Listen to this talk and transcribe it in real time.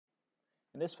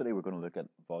In this video, we're going to look at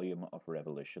volume of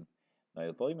revolution. Now,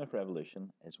 the volume of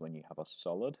revolution is when you have a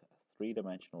solid, a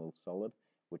three-dimensional solid,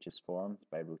 which is formed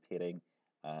by rotating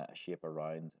a shape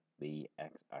around the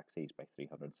x-axis by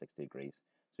 360 degrees.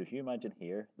 So if you imagine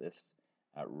here, this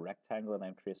rectangle that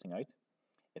I'm tracing out,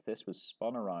 if this was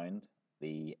spun around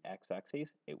the x-axis,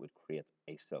 it would create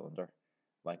a cylinder.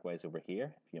 Likewise over here,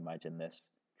 if you imagine this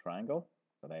triangle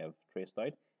that I have traced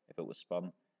out, if it was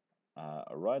spun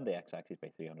around the x-axis by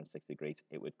 360 degrees,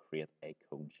 it would create a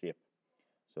cone shape.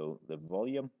 So the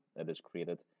volume that is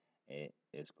created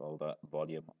is called a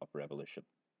volume of revolution.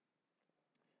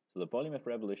 So the volume of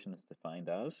revolution is defined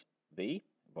as V,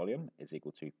 volume, is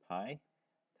equal to pi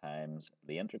times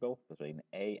the integral between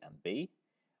a and b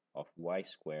of y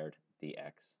squared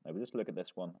dx. Now we'll just look at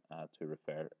this one to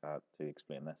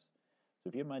explain this. So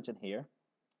if you imagine here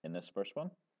in this first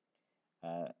one,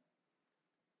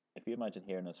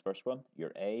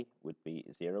 your a would be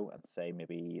 0 and say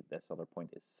maybe this other point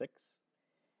is 6.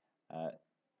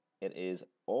 It is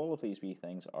all of these wee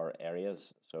things are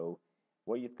areas. So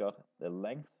what you've got, the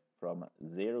length from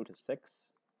 0 to 6,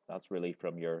 that's really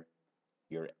from your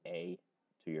a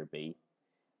to your b,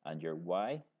 and your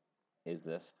y is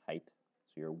this height.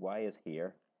 So your y is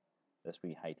here, this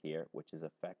wee height here, which is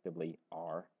effectively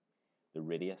r, the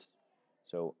radius.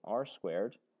 So r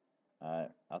squared,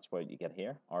 that's what you get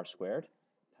here, r squared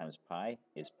times pi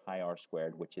is pi r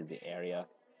squared, which is the area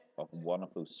of one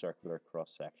of those circular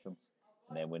cross sections.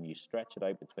 And then when you stretch it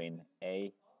out between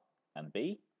a and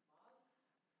b,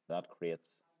 that creates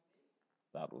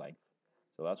that length.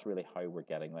 So that's really how we're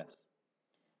getting this.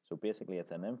 So basically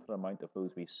it's an infinite amount of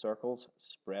those wee circles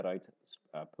spread out,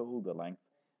 pull the length,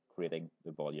 creating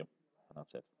the volume, and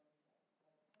that's it.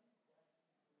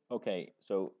 Okay,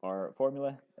 so our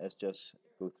formula, let's just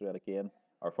go through it again.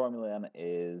 Our formula then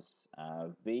is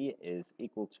V is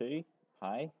equal to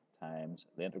pi times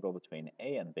the integral between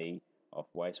a and b of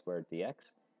y squared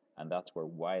dx, and that's where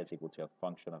y is equal to a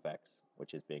function of x,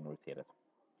 which is being rotated.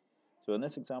 So in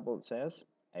this example it says,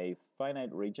 a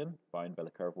finite region bound by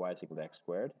the curve y is equal to x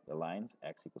squared, the lines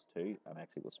x equals 2 and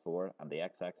x equals 4, and the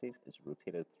x-axis is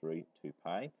rotated through 2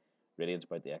 pi, radians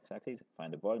about the x-axis,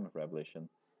 find the volume of revolution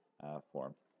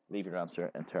formed. Leave your answer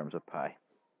in terms of pi.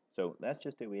 So let's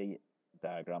just do a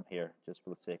diagram here, just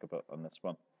for the sake of it on this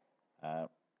one.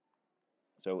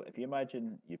 So if you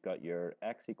imagine you've got your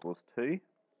x equals 2, and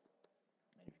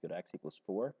you've got x equals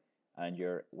 4, and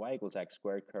your y equals x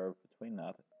squared curve between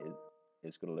that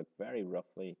is going to look very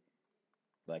roughly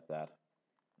like that.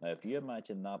 Now if you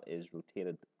imagine that is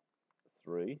rotated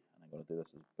through, and I'm going to do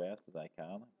this as best as I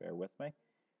can, bear with me,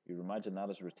 you imagine that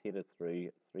is rotated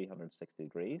through 360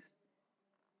 degrees,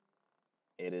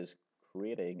 it is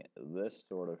creating this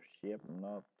sort of shape,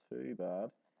 not too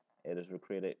bad. It is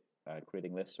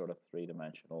creating this sort of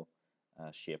three-dimensional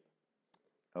shape.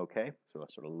 Okay, so a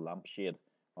sort of lampshade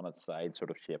on its side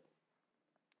sort of shape.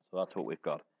 So that's what we've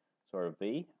got. So our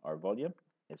V, our volume,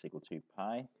 is equal to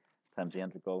pi times the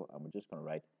integral, and we're just going to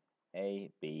write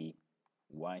a b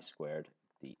y squared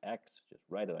dx. Just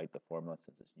write it out, the formula,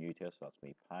 since it's new to us. So that's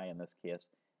me pi in this case.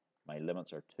 My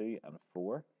limits are 2 and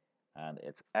 4, and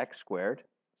it's x squared.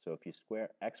 So if you square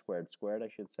x squared squared, I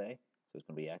should say, so it's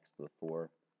going to be x to the 4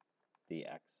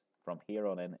 dx. From here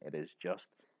on in, it is just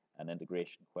an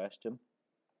integration question.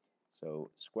 So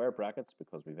square brackets,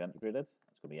 because we've integrated,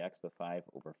 it's going to be x to the 5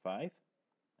 over 5, and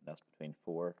that's between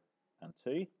 4 and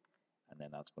 2, and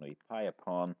then that's going to be pi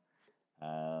upon,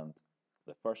 and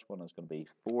the first one is going to be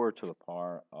 4 to the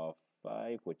power of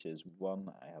 5, which is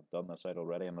 1. I have done this out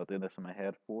already. I'm not doing this in my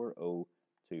head.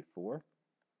 4024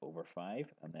 over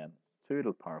 5, and then 2 to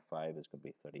the power of 5 is going to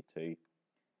be 32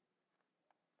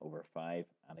 over 5,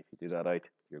 and if you do that out,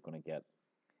 you're going to get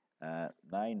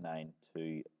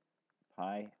 992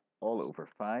 pi all over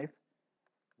 5,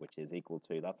 which is equal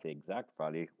to, that's the exact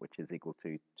value, which is equal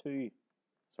to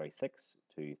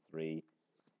 623.29,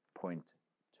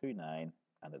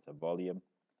 and it's a volume,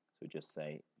 so just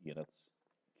say units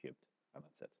cubed, and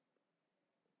that's it.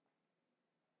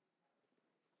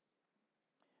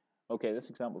 Okay, this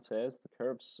example says the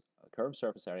curved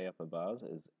surface area of a vase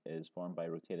is formed by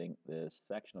rotating the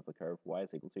section of the curve y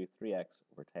is equal to 3x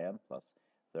over 10 plus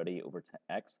 30 over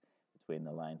x between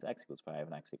the lines x equals 5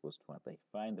 and x equals 20.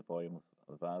 Find the volume of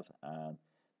the vase and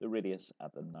the radius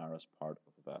at the narrowest part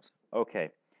of the vase. Okay,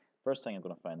 first thing I'm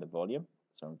going to find the volume,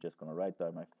 so I'm just going to write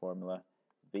down my formula.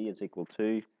 V is equal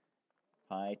to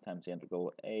pi times the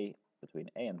integral a between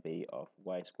a and b of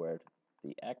y squared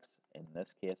dx. In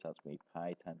this case, that's going to be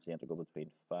pi times the integral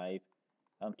between 5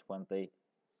 and 20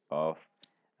 of,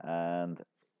 and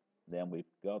then we've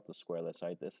got to square this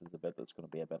out. This is the bit that's going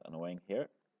to be a bit annoying here.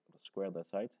 We'll square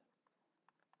this out.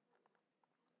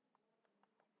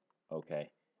 Okay,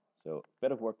 so a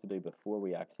bit of work to do before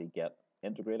we actually get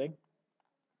integrating.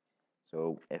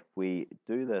 So if we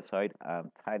do this out and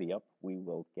tidy up, we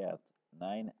will get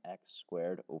 9x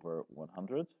squared over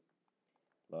 100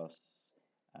 plus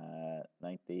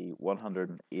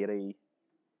 180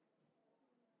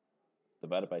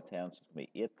 divided by 10, so it's going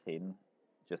to be 18.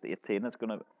 Just 18, it's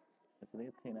going to, is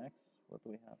it 18x? What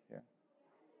do we have here?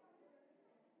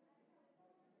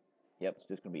 Yep, it's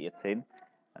just going to be 18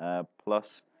 plus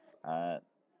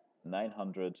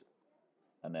 900,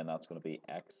 and then that's going to be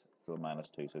x to the minus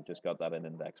 2. So just got that in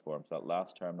index form. So that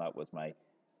last term, that was my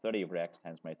 30 over x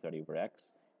times my 30 over x,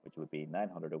 which would be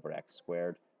 900 over x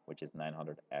squared, which is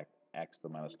 900 x to the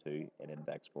minus 2 in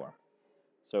index form.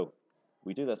 So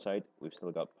we do this out, we've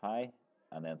still got pi,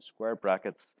 and then square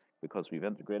brackets, because we've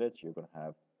integrated, you're going to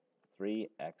have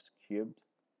 3x cubed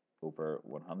over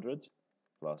 100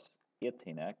 plus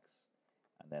 18x,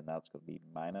 and then that's going to be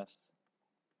minus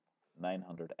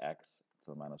 900x to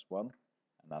the minus 1, and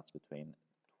that's between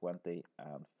 20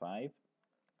 and 5.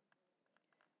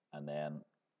 And then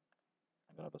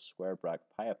I'm going to have a square bracket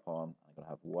pi upon, I'm going to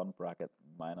have one bracket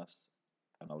minus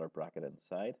another bracket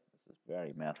inside. This is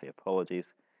very messy, apologies.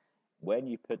 When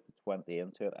you put the 20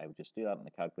 into it, I would just do that in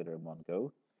the calculator in one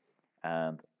go.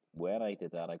 And when I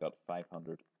did that, I got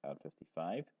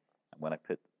 555. And when I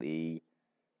put the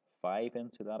 5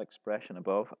 into that expression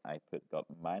above, I got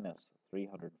minus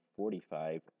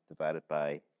 345 divided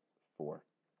by 4.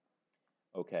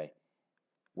 Okay,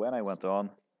 when I went on,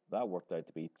 that worked out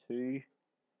to be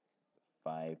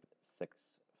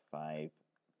 2,565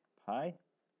 pi,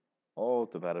 all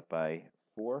divided by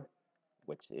 4,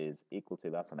 which is equal to,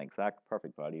 that's an exact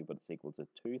perfect value, but it's equal to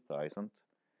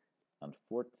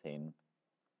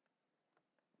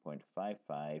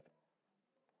 2,014.55,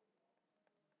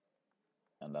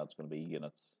 and that's going to be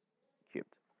units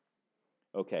cubed.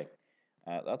 Okay,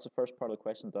 that's the first part of the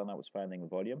question done. That was finding the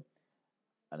volume.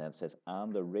 And then it says,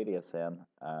 and the radius then,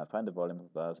 find the volume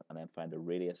of the vase, and then find the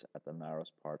radius at the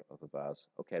narrowest part of the vase.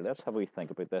 Okay, let's have a wee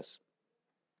think about this.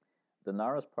 The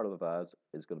narrowest part of the vase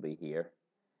is going to be here.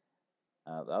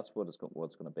 That's what it's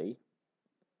going to be.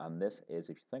 And this is,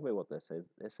 if you think about what this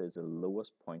is the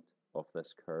lowest point of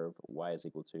this curve. Y is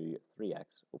equal to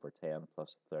 3x over 10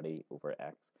 plus 30 over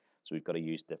x. So we've got to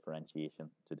use differentiation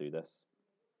to do this.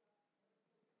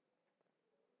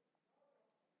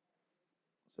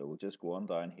 So we'll just go on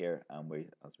down here, and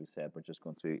as we said, we're just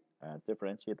going to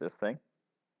differentiate this thing.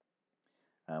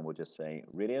 And we'll just say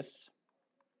radius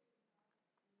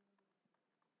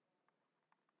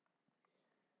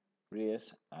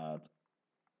at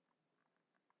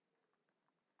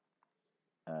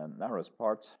narrowest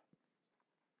part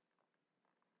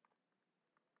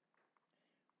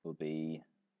will be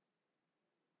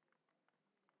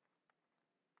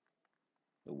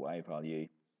the y value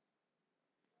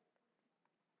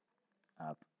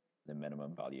at the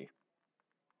minimum value.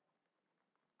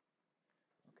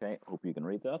 Okay, hope you can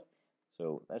read that.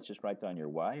 So let's just write down your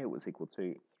y. It was equal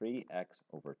to 3x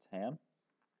over 10, and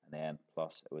then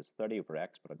plus, it was 30 over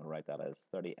x, but I'm going to write that as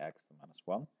 30x to minus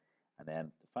 1. And then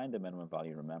to find the minimum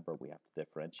value, remember, we have to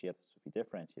differentiate. So if you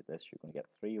differentiate this, you're going to get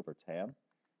 3 over 10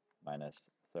 minus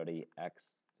 30x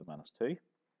to minus 2. And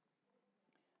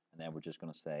then we're just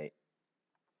going to say,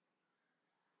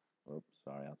 oops,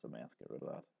 sorry, that's a mess, get rid of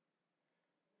that.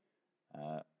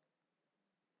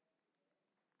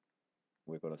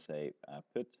 We're going to say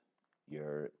put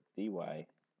your dy by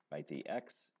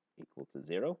dx equal to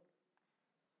 0.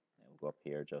 And we'll go up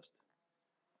here, just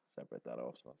separate that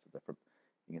off, so that's a different,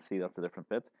 you can see that's a different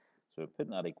bit. So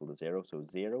putting that equal to 0, so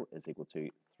 0 is equal to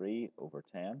 3 over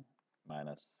 10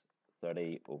 minus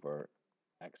 30 over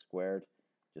x squared.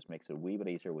 Just makes it a wee bit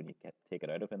easier when you take it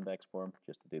out of index form,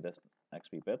 just to do this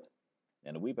next wee bit.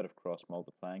 And a wee bit of cross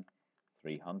multiplying.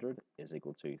 300 is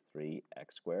equal to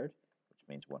 3x squared, which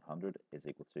means 100 is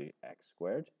equal to x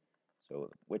squared. So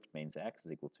which means x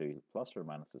is equal to plus or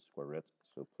minus the square root,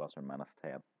 so plus or minus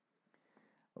 10.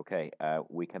 Okay,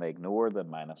 we can ignore the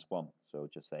minus 1. So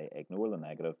just say ignore the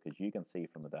negative, because you can see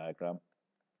from the diagram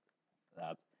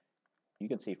that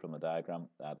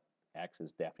x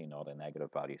is definitely not a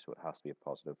negative value, so it has to be a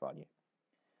positive value.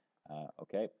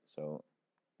 Okay, so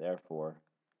therefore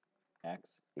x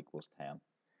equals 10.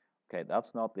 Okay,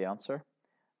 that's not the answer.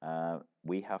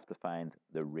 We have to find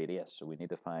the radius, so we need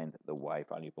to find the y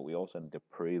value, but we also need to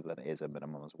prove that it is a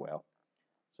minimum as well.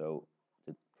 So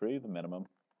to prove a minimum,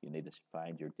 you need to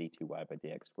find your d2y by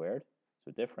dx squared.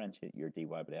 So differentiate your dy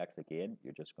by dx again,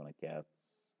 you're just going to get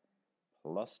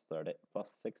plus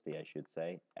 60, I should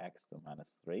say, x to the minus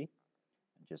 3. And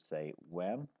just say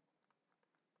when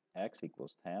x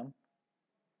equals 10,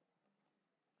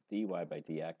 dy by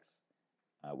dx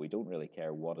We don't really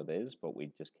care what it is, but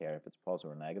we just care if it's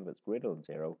positive or negative. It's greater than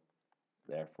 0,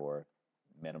 therefore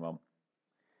minimum.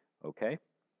 Okay,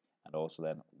 and also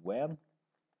then when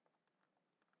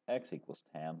x equals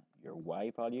 10, your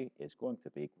y value is going to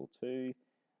be equal to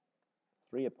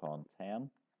 3 upon 10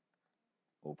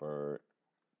 over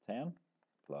 10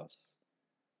 plus,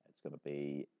 it's going to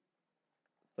be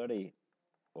 30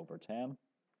 over 10,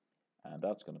 and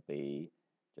that's going to be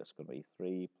just going to be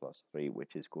 3 plus 3,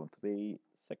 which is going to be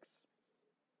 6.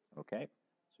 Okay,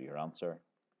 so your answer,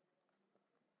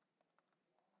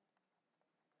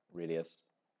 radius,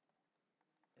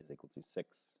 is equal to 6.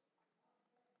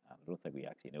 And I don't think we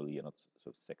actually know the units,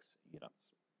 so 6 units.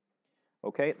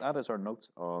 Okay, that is our notes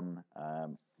on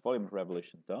volume of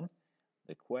revolution done.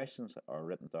 The questions are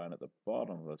written down at the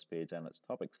bottom of this page, and it's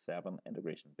topic 7,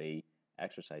 integration B,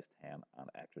 exercise 10, and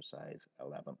exercise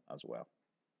 11 as well.